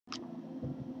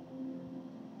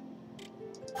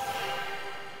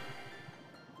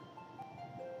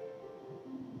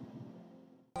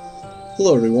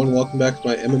Hello everyone, welcome back to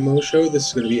my MMO show. This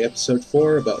is going to be episode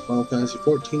 4 about Final Fantasy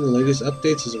XIV, the latest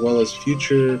updates as well as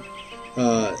future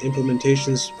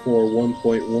implementations for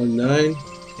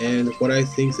 1.19 and what I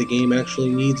think the game actually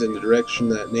needs and the direction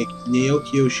that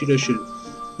Naoki Yoshida should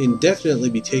indefinitely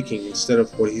be taking instead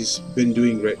of what he's been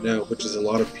doing right now, which is a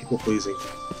lot of people pleasing.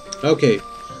 Okay,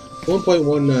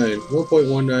 1.19.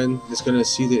 1.19 is going to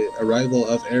see the arrival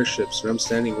of airships, and I'm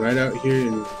standing right out here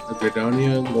in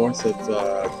Gridania, north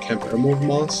of Camp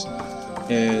Moss.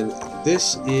 And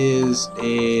this is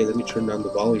a... let me turn down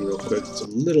the volume real quick, it's a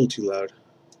little too loud.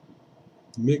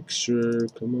 Mixer,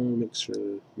 come on,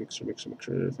 mixer.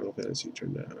 Final Fantasy,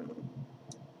 turn down.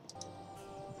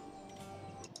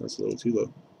 That's a little too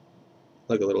low.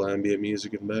 Like a little ambient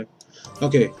music in the back.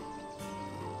 Okay.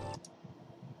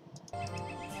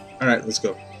 Alright, let's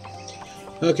go.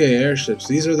 Okay, airships.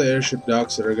 These are the airship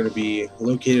docks that are going to be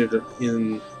located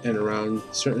in and around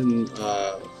certain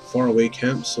faraway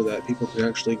camps so that people can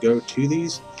actually go to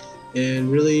these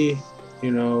and really, you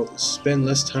know, spend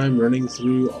less time running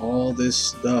through all this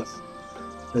stuff,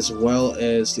 as well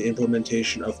as the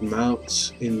implementation of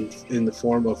mounts in the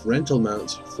form of rental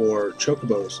mounts for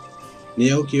chocobos.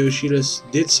 Naoki Yoshida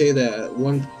did say that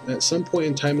at some point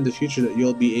in time in the future that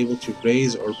you'll be able to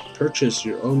raise or purchase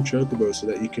your own chocobo so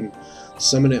that you can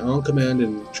summon it on command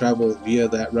and travel via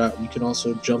that route. You can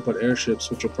also jump on airships,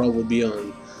 which will probably be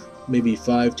on maybe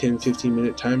 5, 10, 15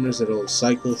 minute timers that'll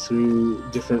cycle through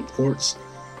different ports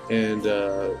and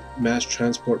mass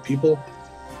transport people.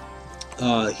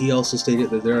 He also stated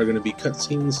that there are going to be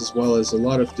cutscenes as well as a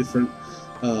lot of different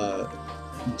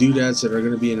doodads that are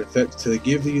going to be in effect to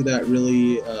give you that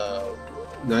really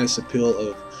nice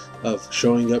appeal of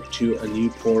showing up to a new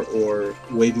port or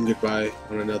waving goodbye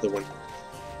on another one.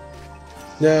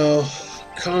 Now,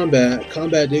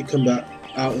 combat did come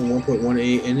out in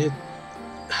 1.18 and it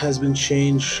has been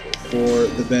changed for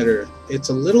the better. It's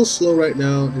a little slow right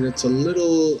now and it's a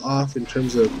little off in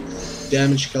terms of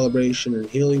damage calibration and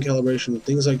healing calibration and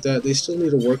things like that. They still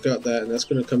need to work out that, and that's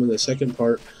going to come in the second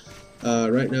part.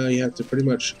 Right now you have to pretty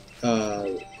much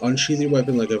unsheath your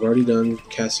weapon like I've already done,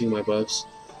 casting my buffs.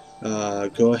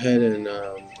 Go ahead and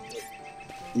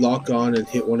lock on and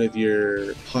hit one of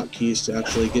your hotkeys to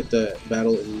actually get the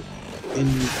battle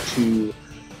into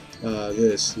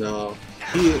this. Now,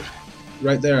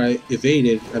 right there he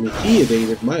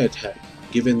evaded my attack,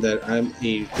 given that I'm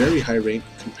a very high rank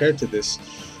compared to this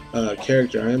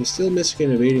character. I am still missing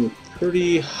and evading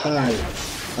pretty high.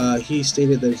 He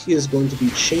stated that he is going to be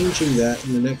changing that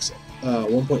in the next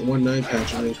 1.19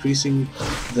 patch and increasing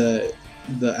the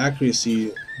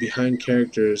accuracy behind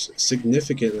characters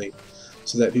significantly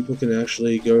so that people can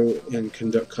actually go and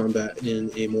conduct combat in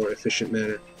a more efficient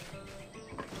manner,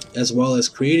 as well as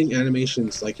creating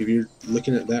animations. Like if you're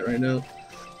looking at that right now,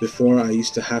 before I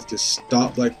used to have to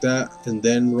stop like that and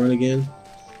then run again.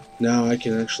 Now I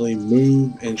can actually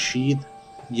move and sheath,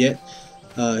 yet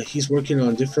he's working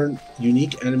on different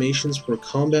unique animations for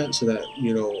combat so that,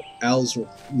 you know, elves,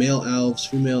 male elves,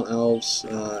 female elves,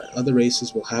 other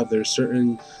races will have their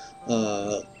certain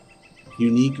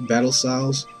unique battle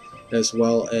styles as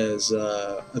well as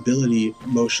ability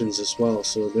motions as well.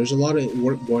 So there's a lot of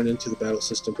work going into the battle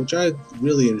system, which I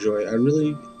really enjoy. I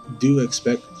really do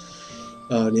expect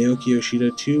Naoki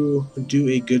Yoshida to do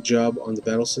a good job on the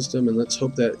battle system, and let's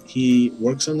hope that he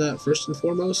works on that first and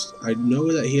foremost. I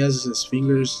know that he has his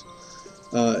fingers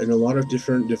in a lot of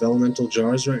different developmental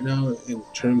jars right now in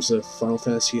terms of Final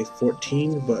Fantasy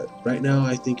XIV, but right now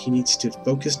I think he needs to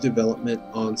focus development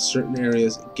on certain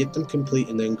areas, get them complete,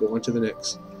 and then go on to the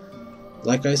next.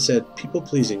 Like I said, people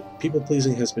pleasing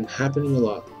has been happening a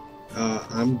lot.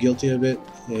 I'm guilty of it,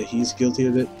 he's guilty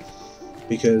of it.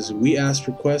 Because we ask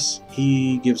for quests,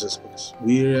 he gives us quests.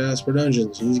 We ask for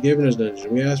dungeons, he's giving us dungeons.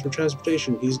 We ask for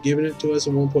transportation, he's giving it to us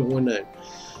in 1.19.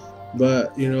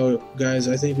 But, you know, guys,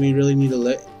 I think we really need to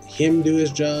let him do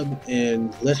his job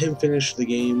and let him finish the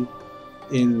game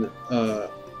in a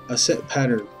set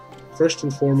pattern. First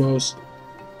and foremost,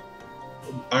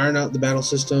 iron out the battle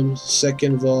system.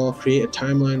 Second of all, create a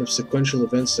timeline of sequential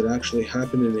events that actually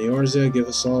happen in Eorzea. Give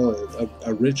us all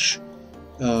a rich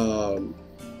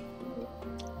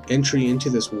entry into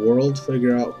this world,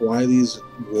 figure out why these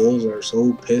wolves are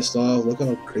so pissed off, look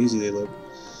how crazy they look,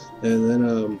 and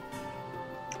then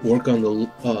work on the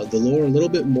lore a little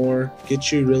bit more, get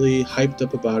you really hyped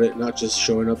up about it, not just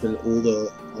showing up in on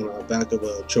the back of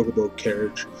a chocobo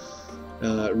carriage.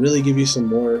 Really give you some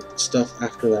more stuff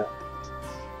after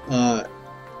that.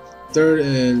 Third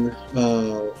and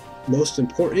most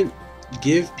important,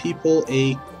 give people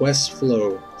a quest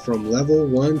flow from level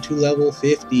 1 to level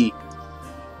 50.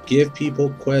 Give people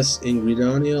quests in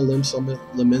Gridania,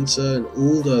 Limensa, and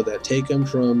Ulda that take them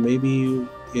from maybe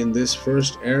in this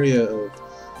first area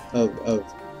of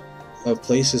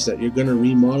places that you're going to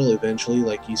remodel eventually.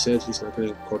 Like he said, he's not going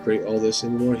to incorporate all this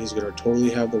anymore. He's going to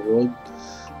totally have the world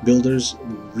builders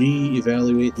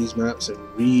re-evaluate these maps and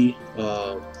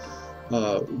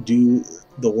do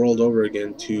the world over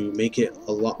again to make it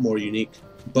a lot more unique.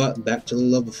 But back to the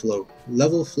level flow.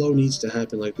 Level flow needs to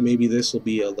happen. Like maybe this will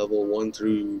be a level 1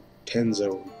 through 10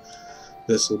 zone.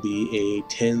 This will be a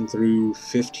 10 through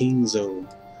 15 zone.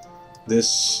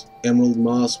 This Emerald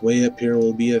Moss way up here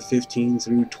will be a 15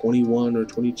 through 21 or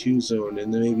 22 zone,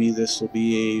 and then maybe this will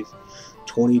be a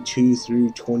 22 through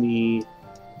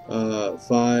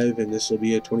 25, and this will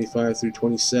be a 25 through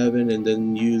 27, and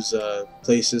then use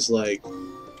places like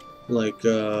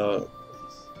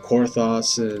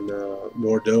Korthos and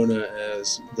Mordona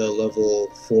as the level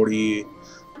 30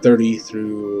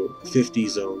 through 50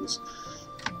 zones,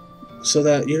 so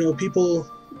that, you know, people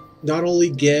not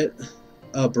only get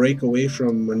a break away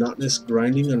from monotonous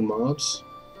grinding on mobs,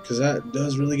 because that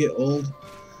does really get old,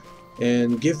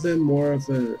 and give them more of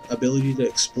an ability to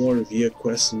explore via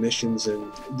quests and missions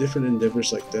and different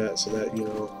endeavors like that, so that, you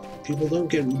know, people don't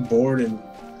get bored and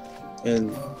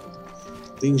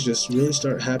things just really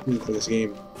start happening for this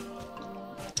game.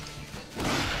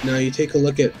 Now you take a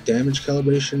look at damage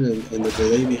calibration and the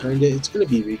delay behind it. It's going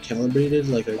to be recalibrated,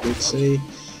 like I did say,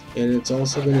 and it's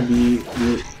also going to be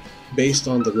based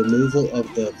on the removal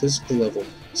of the physical level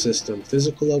system.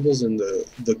 Physical levels and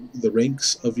the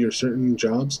ranks of your certain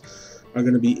jobs are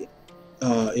going to be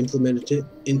implemented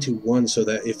into one, so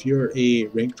that if you're a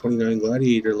rank 29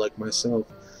 gladiator like myself,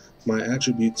 my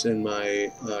attributes and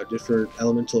my different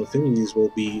elemental affinities will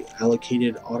be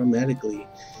allocated automatically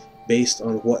based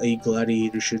on what a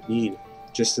gladiator should need.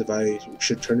 Just if I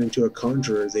should turn into a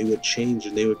conjurer, they would change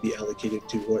and they would be allocated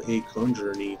to what a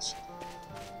conjurer needs.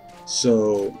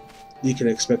 So you can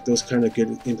expect those kind of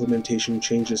good implementation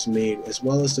changes made, as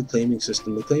well as the claiming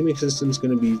system. The claiming system is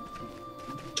going to be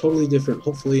totally different.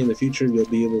 Hopefully in the future you'll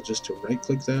be able just to right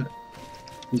click that,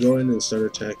 go in and start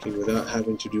attacking without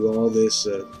having to do all this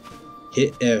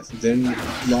hit F, then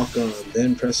lock on,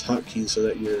 then press hotkey so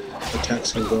that your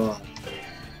attacks can go off.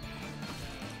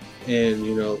 And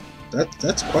you know,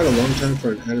 that's quite a long time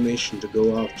for an animation to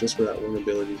go off just for that one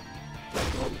ability.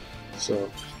 So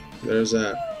there's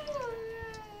that.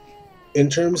 In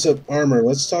terms of armor,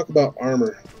 let's talk about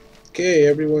armor. Okay,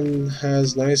 everyone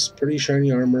has nice, pretty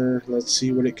shiny armor. Let's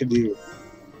see what it could do.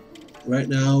 Right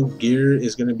now, gear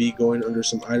is going to be going under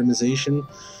some itemization.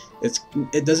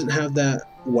 It doesn't have that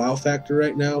wow factor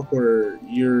right now, where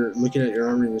you're looking at your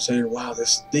armor and you're saying, wow,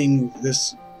 this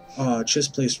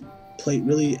chest plate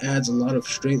really adds a lot of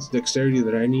strength, dexterity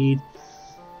that I need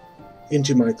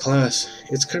into my class.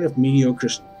 It's kind of mediocre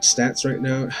stats right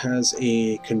now. It has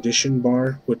a condition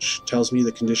bar, which tells me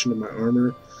the condition of my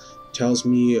armor, tells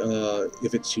me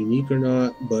if it's unique or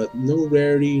not, but no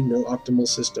rarity, no optimal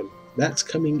system. That's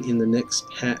coming in the next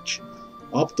patch.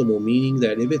 Optimal meaning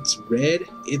that if it's red,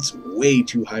 it's way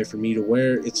too high for me to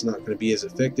wear. It's not going to be as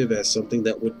effective as something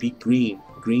that would be green.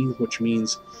 Green, which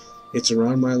means it's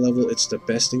around my level, it's the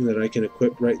best thing that I can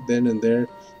equip right then and there,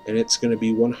 and it's going to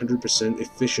be 100%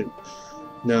 efficient.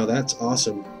 Now that's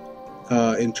awesome.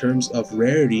 In terms of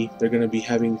rarity, they're going to be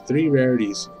having 3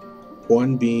 rarities.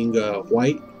 One being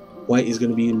white. White is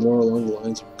going to be more along the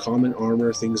lines of common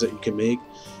armor, things that you can make.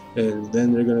 And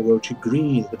then they're going to go to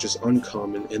green, which is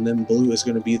uncommon. And then blue is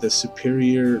going to be the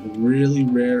superior, really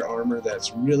rare armor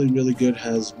that's really, really good,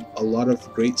 has a lot of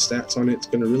great stats on it. It's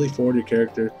going to really forward your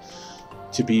character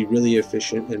to be really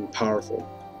efficient and powerful.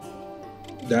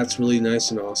 That's really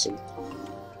nice and awesome.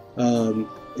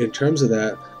 In terms of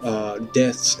that,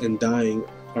 deaths and dying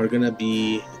are going to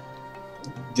be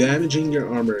damaging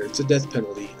your armor. It's a death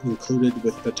penalty included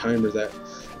with the timer that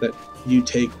you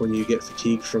take when you get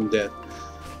fatigued from death.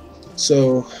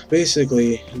 So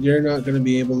basically, you're not going to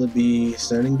be able to be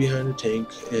standing behind a tank,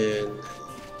 and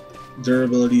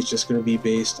durability is just going to be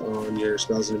based on your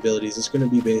spells and abilities. It's going to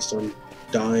be based on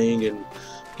dying and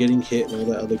getting hit and all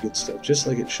that other good stuff, just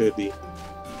like it should be.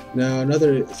 Now,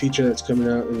 another feature that's coming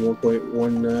out in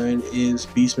 1.19 is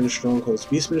Beastmen Strongholds.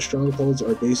 Beastmen Strongholds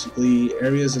are basically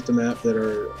areas of the map that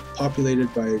are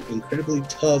populated by incredibly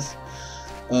tough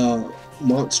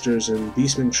monsters and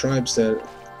Beastmen tribes that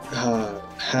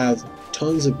have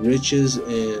tons of riches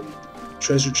and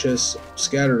treasure chests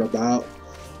scattered about.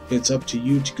 It's up to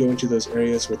you to go into those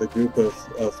areas with a group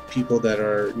of people that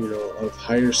are, you know, of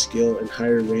higher skill and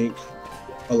higher rank.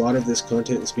 A lot of this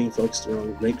content is being focused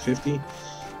around rank 50,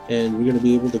 and you're going to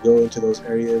be able to go into those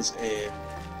areas and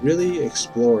really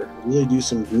explore, really do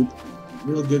some group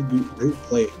real good group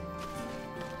play.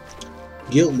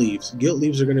 Guild leaves. Guild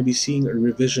leaves are going to be seeing a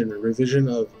revision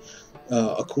of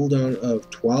a cooldown of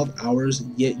 12 hours,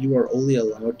 yet you are only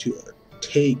allowed to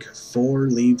take 4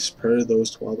 leaves per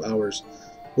those 12 hours,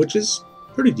 which is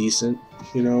pretty decent.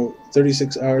 You know,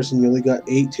 36 hours and you only got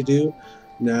 8 to do.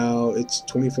 Now it's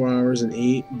 24 hours and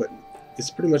 8, but it's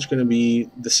pretty much going to be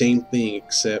the same thing,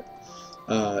 except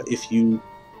if you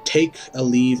take a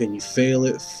leave and you fail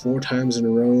it 4 times in a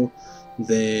row,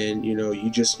 then you know you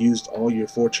just used all your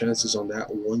 4 chances on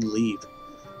that one leave.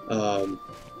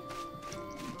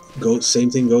 Same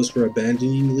thing goes for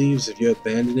abandoning leaves. If you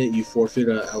abandon it, you forfeit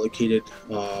an allocated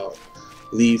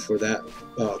leave for that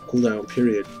cooldown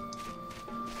period.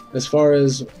 As far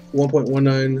as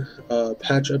 1.19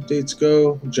 patch updates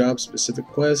go, job-specific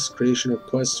quests, creation of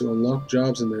quests to unlock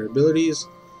jobs and their abilities.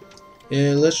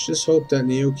 And let's just hope that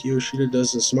Naoki Yoshida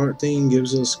does the smart thing,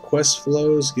 gives us quest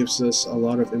flows, gives us a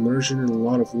lot of immersion and a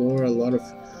lot of lore, a lot of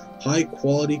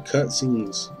high-quality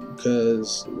cutscenes.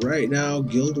 Because right now,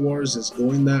 Guild Wars is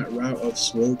going that route of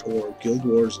SWTOR. Guild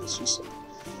Wars is just,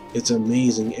 it's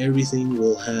amazing. Everything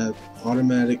will have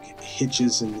automatic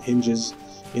hitches and hinges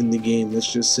in the game.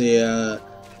 Let's just say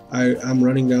I'm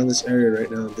running down this area right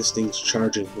now and this thing's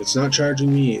charging. It's not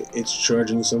charging me, it's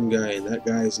charging some guy, and that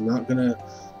guy is not gonna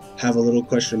have a little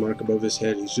question mark above his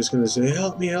head. He's just gonna say,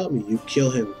 help me, help me. You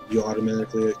kill him, you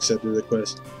automatically accepted the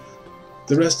quest.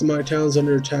 The rest of my town's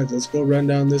under attack, let's go run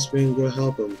down this way and go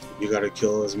help him. You gotta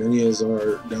kill as many as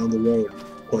are down the road.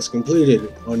 Quest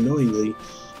completed. Unknowingly,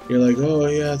 you're like, oh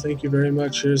yeah, thank you very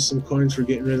much, here's some coins for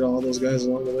getting rid of all those guys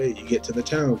along the way. You get to the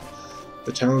town.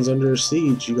 The town's under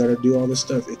siege, you gotta do all this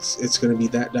stuff. It's gonna be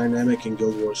that dynamic in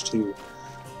Guild Wars 2.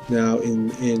 Now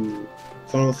in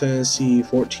Final Fantasy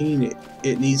XIV,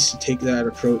 it needs to take that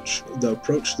approach, the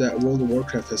approach that World of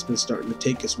Warcraft has been starting to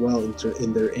take as well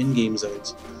in their endgame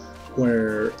zones,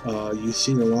 where you've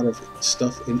seen a lot of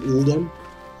stuff in Uldum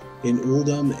and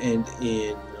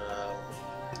in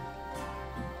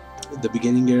the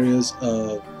beginning areas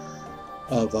of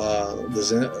the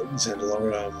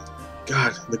Zandalar,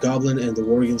 the Goblin and the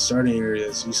Worgen starting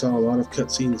areas. You saw a lot of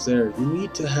cutscenes there. You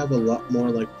need to have a lot more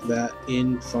like that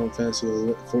in Final Fantasy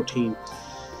XIV.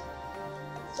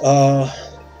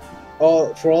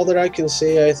 For all that I can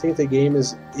say, I think the game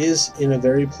is in a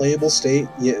very playable state,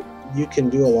 yet you can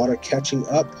do a lot of catching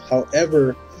up.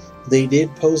 However, they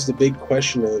did pose the big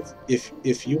question of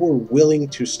if you were willing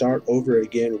to start over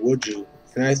again, would you?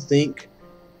 And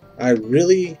I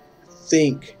really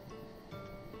think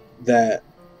that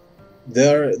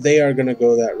they are going to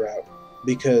go that route,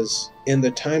 because in the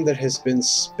time that has been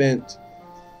spent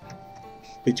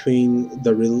between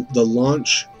the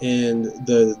launch and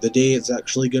the day it's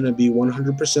actually going to be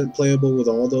 100% playable with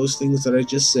all those things that I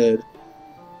just said,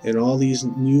 and all these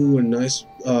new and nice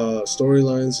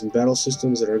storylines and battle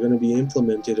systems that are going to be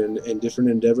implemented, and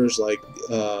different endeavors like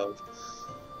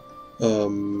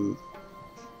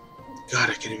God,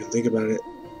 I can't even think about it.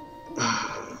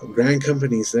 Grand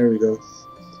companies, there we go.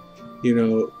 You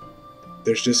know,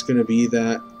 there's just going to be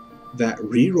that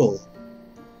reroll.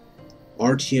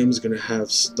 RTM's going to have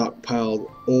stockpiled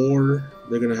ore,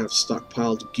 they're going to have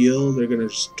stockpiled gil, they're going to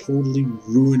just totally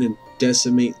ruin and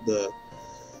decimate the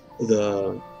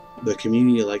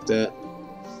community like that.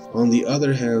 On the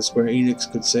other hand, Square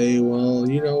Enix could say, well,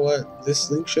 you know what,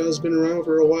 this link shell has been around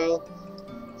for a while.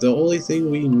 The only thing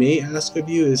we may ask of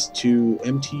you is to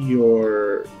empty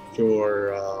your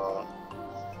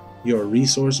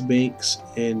resource banks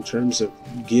in terms of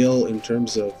gil, in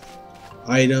terms of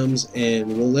items, and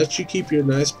we'll let you keep your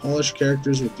nice polished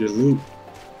characters with your loot,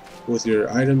 with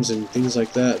your items and things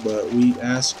like that, but we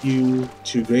ask you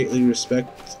to greatly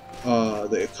respect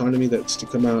the economy that's to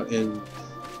come out, and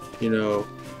you know,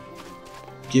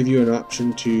 give you an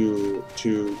option to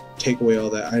take away all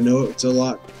that. I know it's a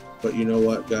lot, but you know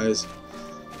what, guys,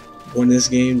 when this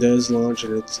game does launch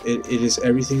and it is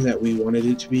everything that we wanted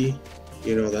it to be,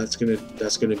 you know, that's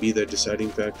gonna be the deciding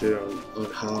factor on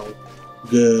how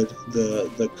good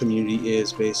the community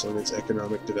is based on its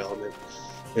economic development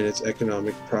and its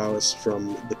economic prowess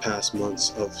from the past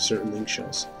months of certain link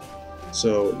shells.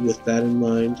 So with that in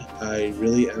mind, I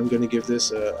really am going to give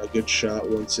this a good shot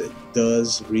once it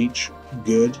does reach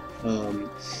good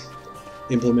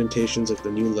implementations of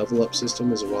the new level up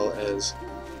system, as well as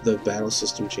the battle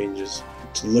system changes.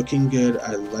 It's looking good.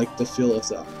 I like the feel of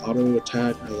the auto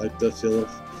attack. I like the feel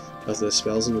of the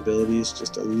spells and abilities.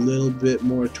 Just a little bit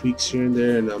more tweaks here and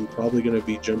there, and I'm probably going to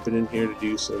be jumping in here to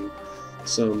do some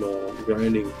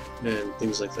grinding and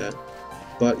things like that.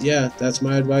 But yeah, that's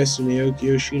my advice to Naoki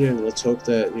Yoshida, and let's hope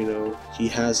that, you know, he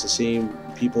has the same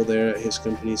people there at his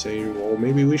company saying, well,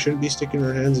 maybe we shouldn't be sticking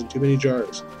our hands in too many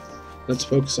jars. Let's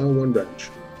focus on one branch.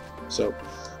 So,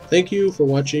 thank you for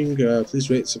watching.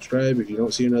 Please rate and subscribe. If you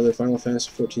don't see another Final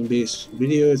Fantasy XIV based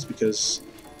video, it's because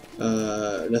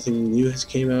nothing new has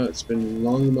came out. It's been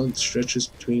long month stretches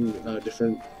between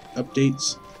different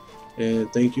updates.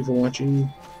 And thank you for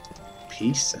watching.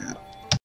 Peace out.